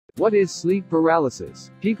What is sleep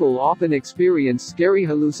paralysis? People often experience scary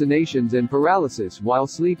hallucinations and paralysis while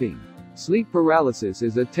sleeping. Sleep paralysis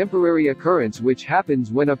is a temporary occurrence which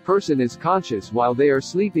happens when a person is conscious while they are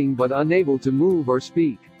sleeping but unable to move or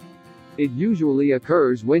speak. It usually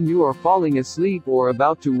occurs when you are falling asleep or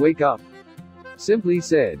about to wake up. Simply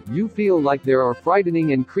said, you feel like there are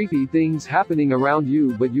frightening and creepy things happening around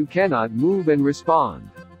you but you cannot move and respond.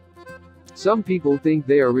 Some people think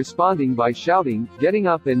they are responding by shouting, getting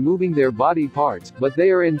up and moving their body parts, but they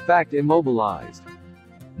are in fact immobilized.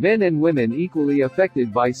 Men and women equally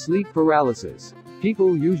affected by sleep paralysis.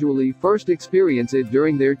 People usually first experience it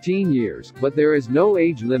during their teen years, but there is no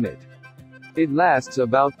age limit. It lasts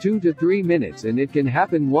about 2 to 3 minutes and it can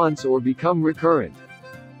happen once or become recurrent.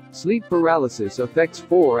 Sleep paralysis affects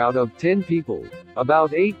 4 out of 10 people,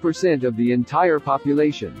 about 8% of the entire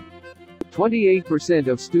population. 28%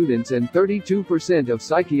 of students and 32% of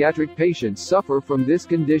psychiatric patients suffer from this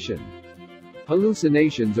condition.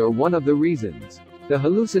 Hallucinations are one of the reasons. The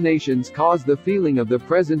hallucinations cause the feeling of the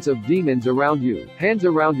presence of demons around you, hands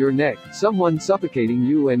around your neck, someone suffocating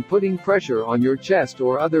you and putting pressure on your chest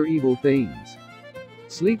or other evil things.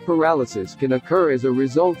 Sleep paralysis can occur as a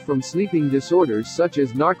result from sleeping disorders such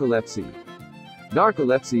as narcolepsy.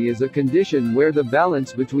 Narcolepsy is a condition where the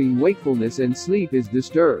balance between wakefulness and sleep is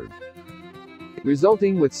disturbed,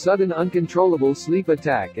 resulting with sudden uncontrollable sleep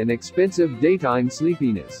attack and expensive daytime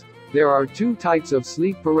sleepiness. There are 2 types of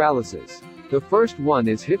sleep paralysis. The first one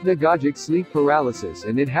is hypnagogic sleep paralysis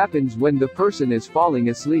and it happens when the person is falling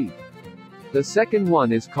asleep. The second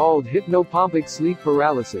one is called hypnopompic sleep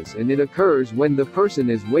paralysis and it occurs when the person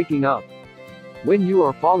is waking up. When you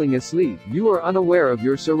are falling asleep, you are unaware of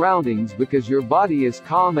your surroundings because your body is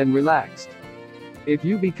calm and relaxed. If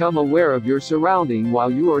you become aware of your surrounding while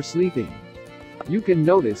you are sleeping, you can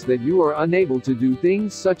notice that you are unable to do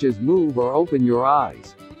things such as move or open your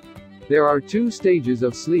eyes. There are 2 stages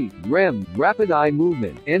of sleep: REM, rapid eye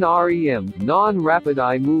movement, NREM, non-rapid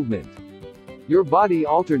eye movement. Your body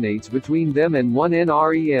alternates between them and one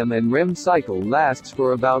NREM and REM cycle lasts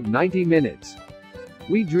for about 90 minutes.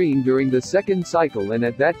 We dream during the second cycle and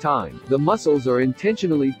at that time, the muscles are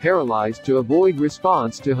intentionally paralyzed to avoid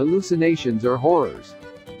response to hallucinations or horrors.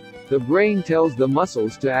 The brain tells the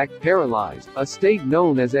muscles to act paralyzed, a state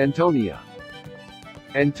known as antonia.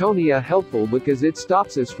 Antonia helpful because it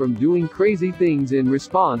stops us from doing crazy things in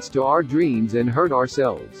response to our dreams and hurt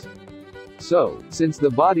ourselves. So, since the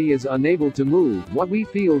body is unable to move, what we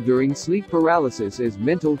feel during sleep paralysis is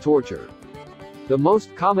mental torture. The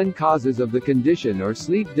most common causes of the condition are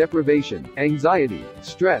sleep deprivation, anxiety,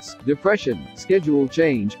 stress, depression, schedule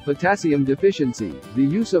change, potassium deficiency, the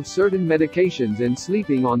use of certain medications and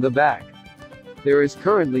sleeping on the back. There is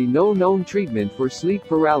currently no known treatment for sleep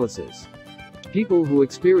paralysis. People who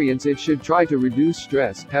experience it should try to reduce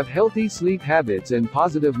stress, have healthy sleep habits and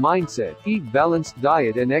positive mindset, eat balanced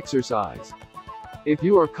diet and exercise. If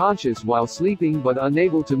you are conscious while sleeping but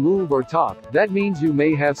unable to move or talk, that means you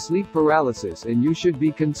may have sleep paralysis and you should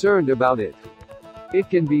be concerned about it. It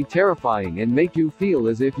can be terrifying and make you feel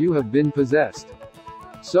as if you have been possessed.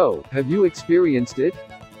 So, have you experienced it?